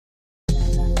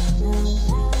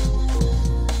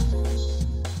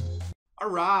All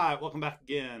right, welcome back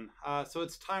again. So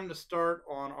it's time to start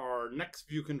on our next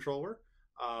view controller.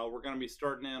 We're going to be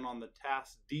starting in on the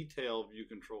task detail view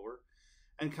controller.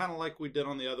 And kind of like we did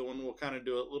on the other one, we'll kind of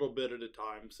do it a little bit at a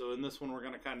time. So in this one, we're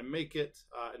going to kind of make it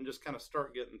and just kind of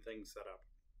start getting things set up.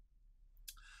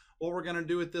 What we're going to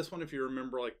do with this one, if you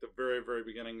remember like the very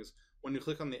beginning, is when you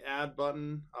click on the add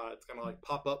button, it's going to like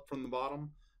pop up from the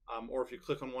bottom. Or if you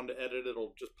click on one to edit,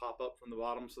 it'll just pop up from the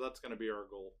bottom. So that's going to be our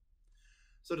goal.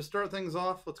 So to start things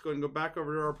off, let's go ahead and go back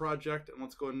over to our project and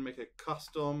let's go ahead and make a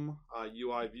custom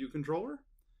UI view controller.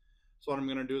 So what I'm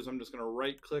going to do is I'm just going to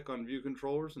right click on view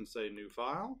controllers and say new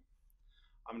file.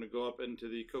 I'm going to go up into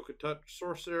the Touch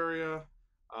source area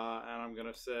and I'm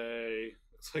going to say,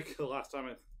 looks like the last time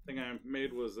I think I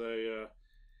made was a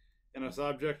NS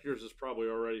object. Yours is probably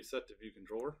already set to view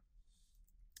controller.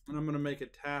 And I'm going to make a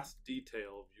task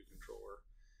detail view controller.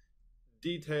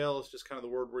 Detail is just kind of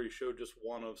the word where you show just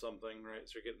one of something, right?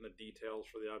 So you're getting the details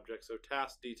for the object. So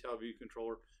task detail view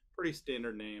controller, pretty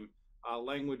standard name.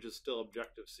 Language is still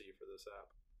Objective-C for this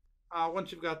app.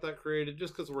 Once you've got that created,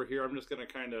 just because we're here, I'm just going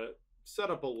to kind of set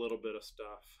up a little bit of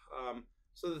stuff.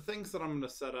 So the things that I'm going to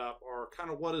set up are kind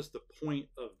of what is the point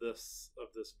of this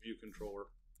view controller.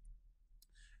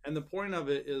 And the point of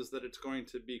it is that it's going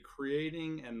to be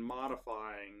creating and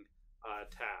modifying a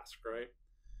task, right?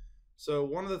 So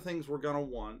one of the things we're going to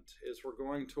want is we're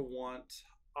going to want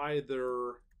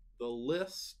either the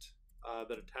list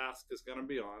that a task is going to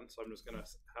be on. So I'm just going to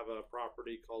have a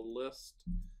property called list.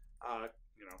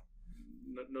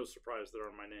 No surprise there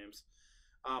on my names.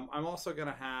 I'm also going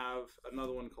to have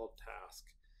another one called task.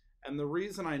 And the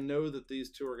reason I know that these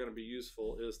two are going to be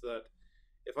useful is that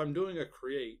if I'm doing a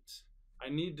create, I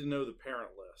need to know the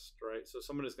parent list, right? So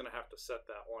somebody's going to have to set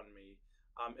that on me.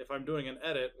 If I'm doing an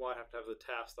edit, well, I have to have the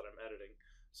task that I'm editing.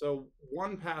 So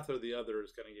one path or the other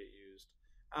is going to get used.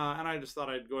 And I just thought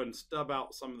I'd go ahead and stub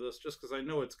out some of this just because I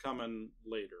know it's coming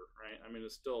later, right? I mean,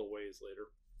 it's still a ways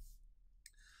later.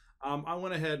 I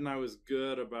went ahead and I was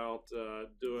good about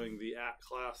doing the at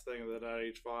class thing of the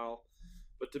 .h file.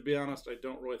 But to be honest, I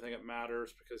don't really think it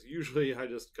matters because usually I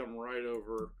just come right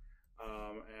over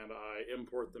and I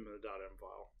import them in the .m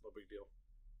file. No big deal.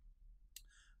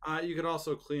 You could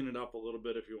also clean it up a little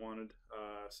bit if you wanted.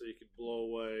 So you could blow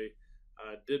away,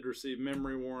 did receive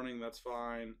memory warning, that's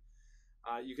fine.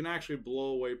 You can actually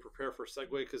blow away prepare for segue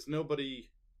because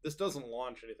this doesn't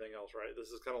launch anything else, right? This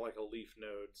is kind of like a leaf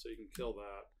node, so you can kill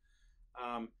that.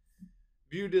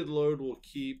 View did load will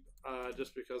keep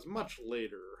just because much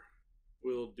later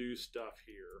we'll do stuff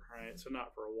here, right? So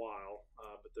not for a while,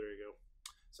 but there you go.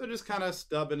 So just kind of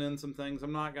stubbing in some things.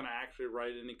 I'm not going to actually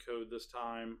write any code this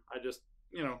time. I just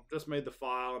made the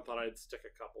file and thought I'd stick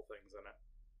a couple things in it.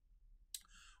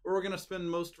 Where we're going to spend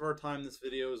most of our time this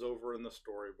video is over in the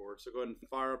storyboard. So go ahead and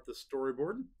fire up the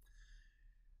storyboard.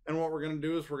 And what we're going to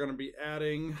do is we're going to be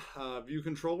adding a view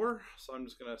controller. So I'm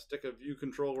just going to stick a view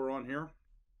controller on here.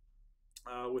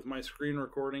 With my screen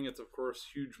recording, it's of course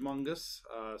humongous.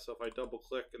 So if I double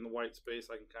click in the white space,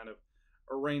 I can kind of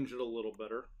arrange it a little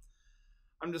better.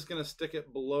 I'm just going to stick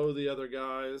it below the other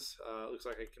guys. It looks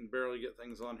like I can barely get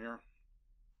things on here.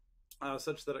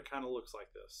 Such that it kind of looks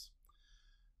like this.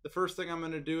 The first thing I'm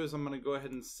going to do is I'm going to go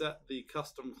ahead and set the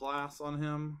custom class on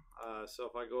him. So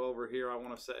if I go over here, I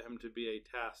want to set him to be a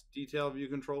task detail view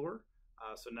controller.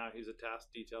 So now he's a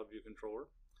task detail view controller.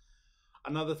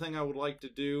 Another thing I would like to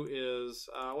do is,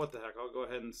 what the heck, I'll go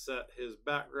ahead and set his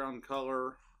background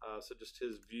color. So just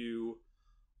his view.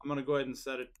 I'm going to go ahead and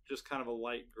set it just kind of a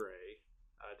light gray,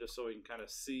 just so we can kind of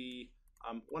see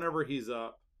whenever he's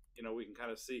up. We can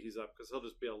kind of see he's up because he'll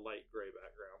just be a light gray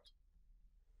background.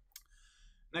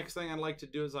 Next thing I'd like to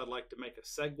do is I'd like to make a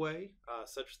segue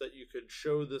such that you could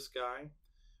show this guy.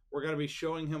 We're going to be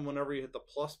showing him whenever you hit the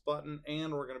plus button,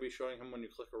 and we're going to be showing him when you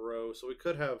click a row. So we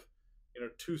could have,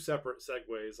 two separate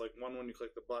segues, like one when you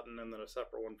click the button and then a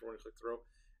separate one for when you click the row.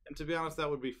 And to be honest, that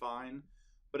would be fine.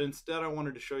 But instead, I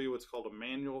wanted to show you what's called a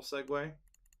manual segue.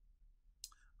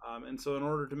 And so in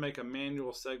order to make a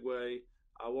manual segue,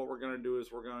 what we're going to do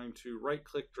is we're going to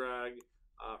right-click drag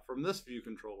from this view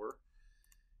controller.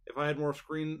 If I had more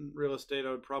screen real estate, I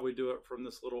would probably do it from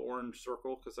this little orange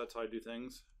circle because that's how I do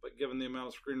things. But given the amount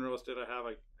of screen real estate I have,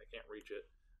 I can't reach it.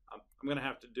 I'm going to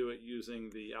have to do it using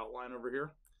the outline over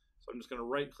here. So I'm just going to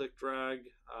right-click drag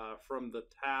from the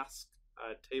task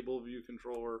table view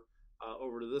controller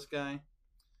over to this guy.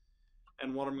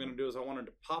 And what I'm going to do is I want it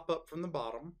to pop up from the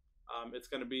bottom. It's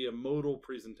going to be a modal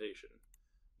presentation.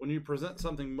 When you present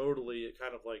something modally, it's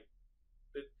kind of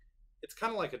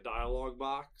like a dialog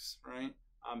box, right?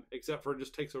 Except for it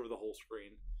just takes over the whole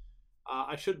screen.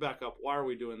 I should back up. Why are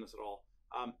we doing this at all?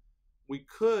 We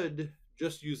could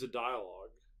just use a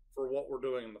dialog for what we're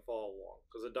doing in the follow along,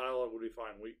 because a dialog would be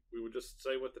fine. We would just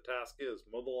say what the task is,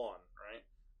 mow the lawn, right?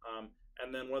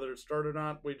 And then whether it started or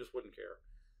not, we just wouldn't care.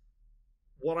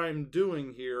 What I'm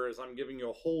doing here is I'm giving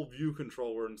you a whole view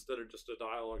controller instead of just a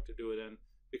dialog to do it in,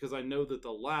 because I know that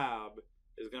the lab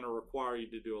is going to require you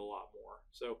to do a lot more.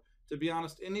 So to be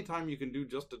honest, anytime you can do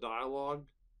just a dialog,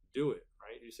 do it,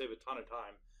 right? You save a ton of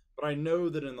time. But I know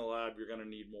that in the lab you're going to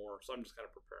need more, so I'm just kind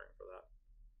of preparing for that.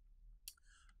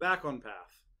 Back on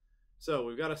path. So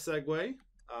we've got a segue.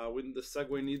 When the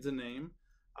segue needs a name,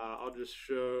 I'll just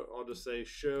say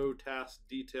show task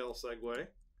detail segue.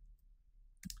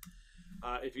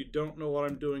 If you don't know what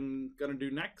I'm going to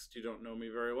do next, you don't know me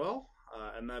very well,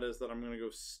 and that is that I'm going to go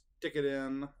stick it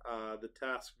in the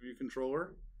task view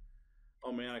controller.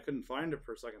 Oh man, I couldn't find it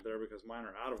for a second there because mine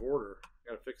are out of order.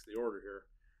 Got to fix the order here.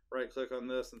 Right click on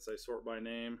this and say sort by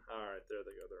name. All right, there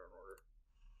they go. They're in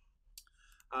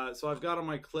order. So I've got on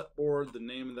my clipboard the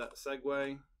name of that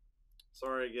segue.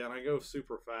 Sorry again, I go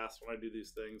super fast when I do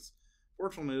these things.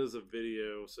 Fortunately, it is a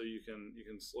video, so you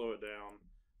can slow it down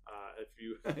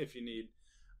if you need.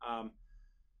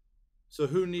 So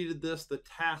who needed this? The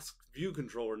task view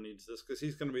controller needs this because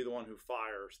he's going to be the one who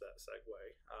fires that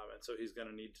segue, and so he's going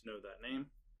to need to know that name.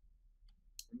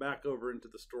 Back over into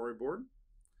the storyboard.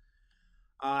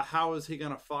 How is he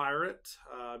going to fire it?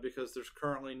 Because there's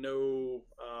currently no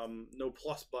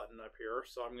plus button up here,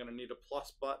 so I'm going to need a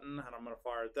plus button, and I'm going to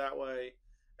fire it that way.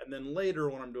 And then later,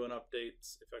 when I'm doing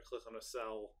updates, if I click on a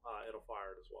cell, it'll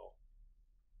fire it as well.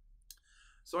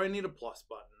 So I need a plus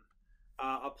button.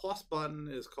 A plus button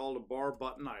is called a bar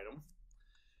button item.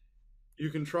 You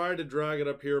can try to drag it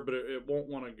up here, but it won't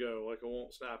want to go, like it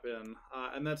won't snap in.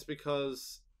 And that's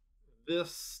because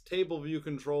this table view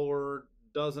controller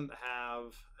doesn't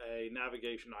have a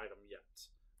navigation item yet.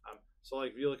 So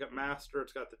like if you look at master,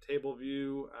 it's got the table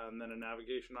view and then a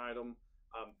navigation item.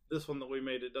 This one that we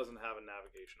made, it doesn't have a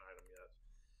navigation item yet.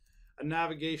 A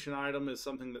navigation item is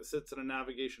something that sits in a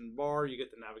navigation bar. You get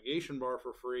the navigation bar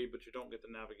for free, but you don't get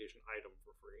the navigation item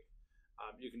for free.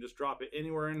 You can just drop it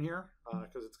anywhere in here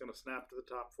because it's going to snap to the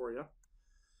top for you.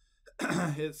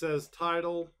 It says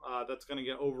title. That's going to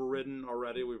get overridden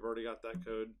already. We've already got that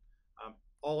code.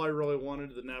 All I really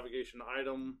wanted, the navigation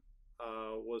item,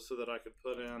 was so that I could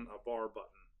put in a bar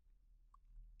button.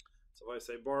 So if I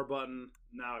say bar button,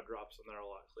 now it drops in there a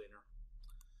lot cleaner.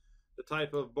 The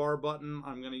type of bar button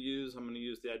I'm going to use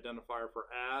the identifier for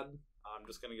add. I'm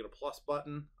just going to get a plus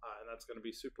button, and that's going to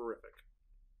be superific.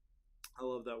 I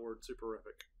love that word,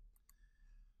 superific.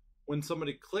 When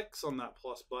somebody clicks on that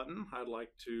plus button, I'd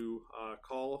like to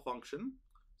call a function.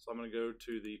 So I'm going to go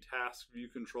to the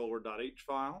TaskViewController.h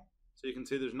file. So you can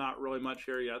see there's not really much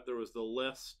here yet. There was the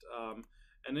list.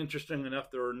 And interestingly enough,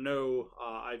 there are no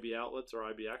IB outlets or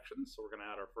IB actions. So we're going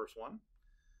to add our first one.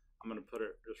 I'm going to put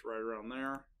it just right around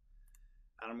there.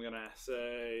 And I'm going to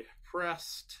say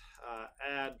pressed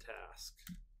add task.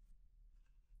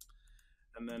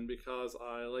 And then because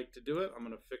I like to do it, I'm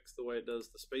going to fix the way it does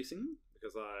the spacing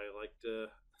because I like to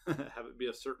have it be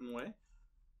a certain way.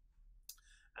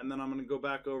 And then I'm going to go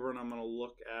back over and I'm going to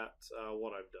look at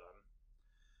what I've done.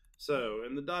 So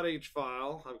in the .h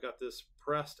file, I've got this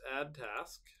pressed add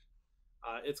task.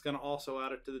 It's going to also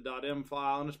add it to the .m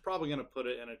file, and it's probably going to put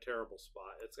it in a terrible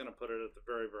spot. It's going to put it at the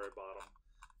very, very bottom.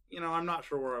 You know, I'm not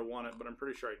sure where I want it, but I'm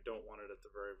pretty sure I don't want it at the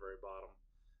very, very bottom.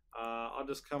 I'll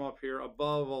just come up here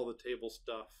above all the table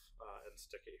stuff and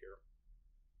stick it here.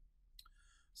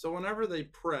 So whenever they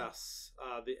press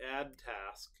the add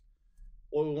task,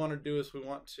 what we want to do is we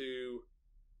want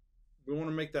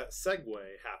to make that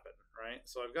segue happen, right?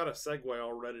 So I've got a segue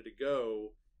all ready to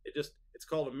go. It's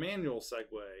called a manual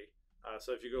segue.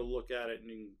 So if you go look at it and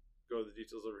you can go to the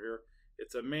details over here,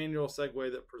 it's a manual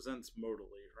segue that presents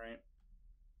modally, right?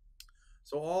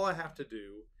 So all I have to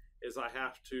do is I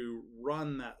have to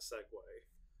run that segue.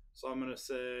 So I'm going to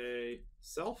say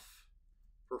self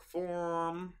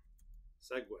perform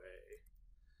segue.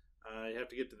 You have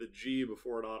to get to the G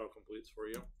before it auto completes for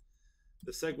you.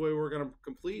 The segue we're going to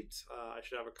complete, I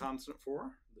should have a constant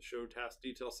for the show task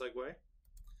detail segue.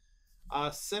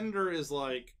 Sender is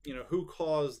like, you know, who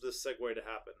caused this segue to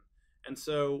happen. And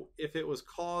so if it was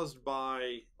caused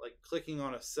by like clicking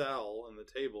on a cell in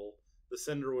the table, the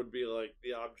sender would be like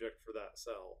the object for that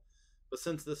cell. But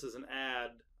since this is an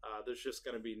add, there's just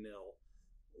going to be nil.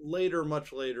 Later,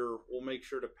 much later, we'll make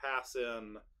sure to pass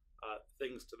in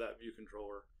things to that view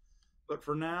controller. But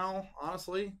for now,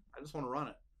 honestly, I just want to run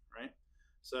it, right?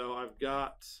 So I've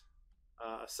got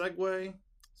a segue,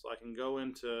 so I can go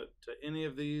into any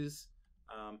of these.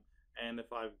 And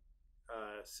if I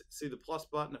see the plus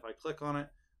button, if I click on it,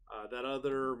 that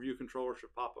other view controller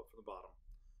should pop up from the bottom.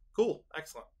 Cool,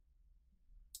 excellent.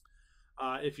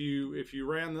 If you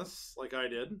ran this like I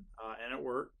did and it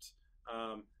worked,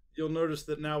 you'll notice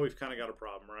that now we've kind of got a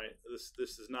problem, right?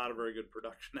 This is not a very good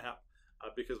production app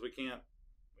because we can't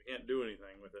do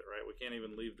anything with it, right? We can't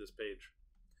even leave this page.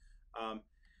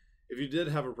 If you did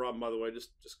have a problem, by the way,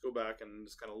 just go back and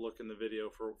just kind of look in the video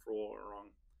for what went wrong.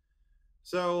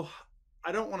 So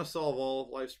I don't want to solve all of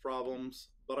life's problems,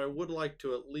 but I would like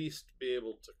to at least be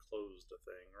able to close the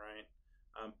thing, right?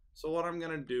 So what I'm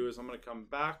going to do is I'm going to come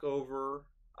back over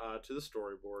to the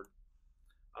storyboard,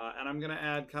 and I'm going to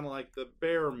add kind of like the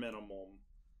bare minimum.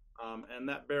 And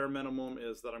that bare minimum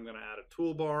is that I'm going to add a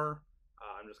toolbar.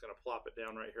 I'm just going to plop it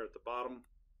down right here at the bottom.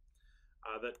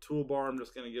 That toolbar, I'm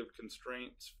just going to give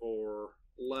constraints for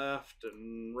left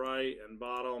and right and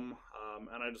bottom,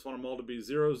 and I just want them all to be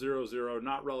 0, 0, 0,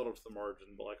 not relative to the margin,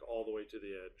 but like all the way to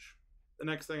the edge. The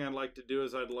next thing I'd like to do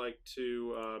is I'd like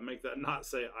to make that not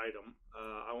say item.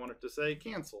 I want it to say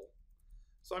cancel.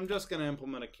 So I'm just going to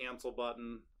implement a cancel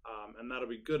button, and that'll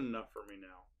be good enough for me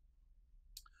now.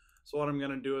 So what I'm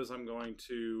going to do is I'm going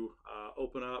to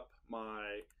open up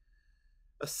my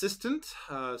assistant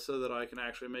so that I can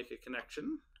actually make a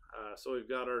connection. So we've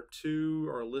got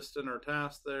our list and our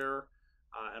task there,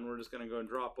 and we're just going to go and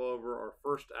drop over our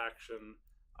first action,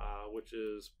 which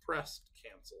is pressed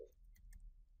cancel.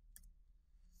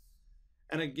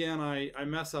 And again, I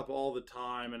mess up all the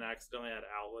time and accidentally add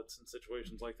outlets in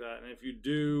situations like that. And if you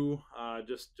do,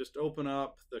 just open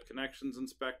up the connections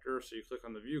inspector. So you click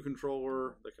on the view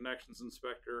controller, the connections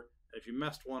inspector. And if you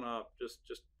messed one up, just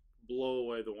blow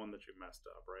away the one that you messed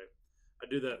up, right? I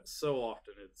do that so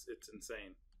often, it's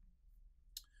insane.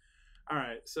 All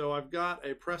right, so I've got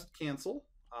a pressed cancel,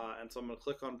 and so I'm going to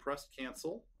click on pressed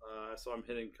cancel. So I'm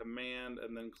hitting command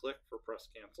and then click for press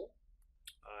cancel.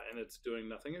 And it's doing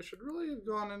nothing. It should really have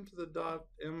gone into the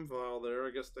 .m file there.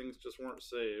 I guess things just weren't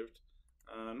saved.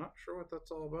 I'm not sure what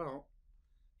that's all about.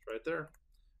 It's right there.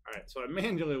 All right, so I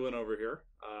manually went over here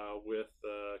with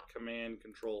command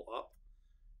control up.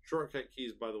 Shortcut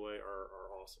keys, by the way,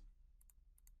 are awesome.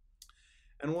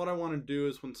 And what I want to do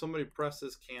is when somebody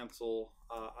presses cancel,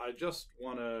 I just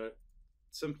want to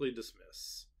simply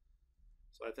dismiss.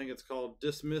 So I think it's called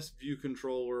dismiss view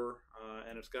controller,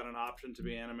 and it's got an option to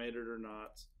be animated or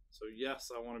not. So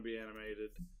yes, I want to be animated,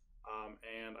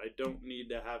 and I don't need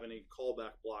to have any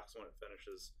callback blocks when it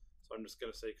finishes. So I'm just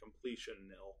going to say completion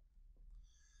nil.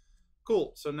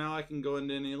 Cool, so now I can go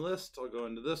into any list. I'll go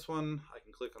into this one. I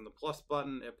can click on the plus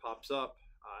button, it pops up,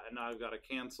 and now I've got a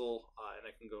cancel, and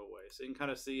it can go away. So you can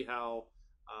kind of see how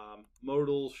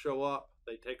modals show up.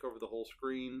 They take over the whole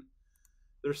screen.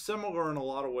 They're similar in a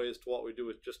lot of ways to what we do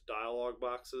with just dialog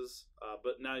boxes,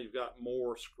 but now you've got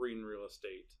more screen real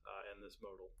estate in this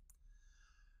modal.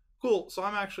 Cool, so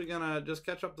I'm actually gonna just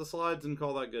catch up the slides and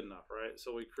call that good enough, right?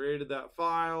 So we created that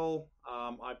file.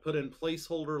 I put in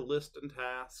placeholder list and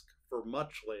task for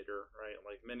much later, right?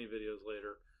 Like many videos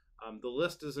later. The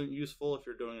list isn't useful if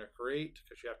you're doing a create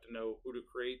because you have to know who to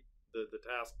create the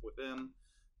task within.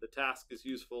 The task is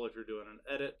useful if you're doing an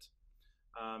edit.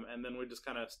 And then we just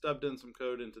kind of stubbed in some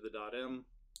code into the .m.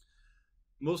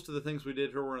 Most of the things we did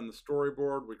here were in the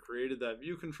storyboard. We created that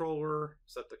view controller,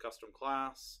 set the custom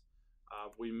class.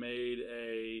 We made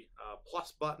a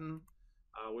plus button.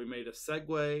 We made a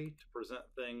segue to present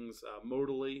things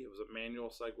modally. It was a manual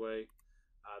segue.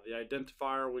 The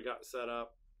identifier we got set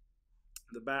up.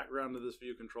 The background of this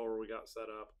view controller we got set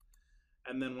up.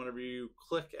 And then whenever you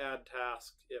click add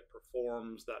task, it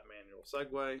performs that manual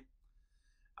segue.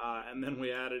 And then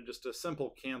we added just a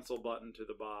simple cancel button to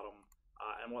the bottom.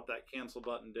 And what that cancel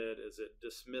button did is it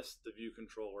dismissed the view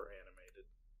controller animated.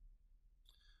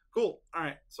 Cool. All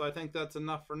right. So I think that's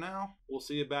enough for now. We'll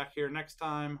see you back here next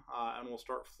time, and we'll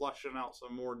start fleshing out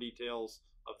some more details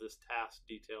of this task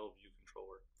detail view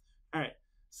controller. All right.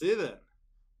 See you then.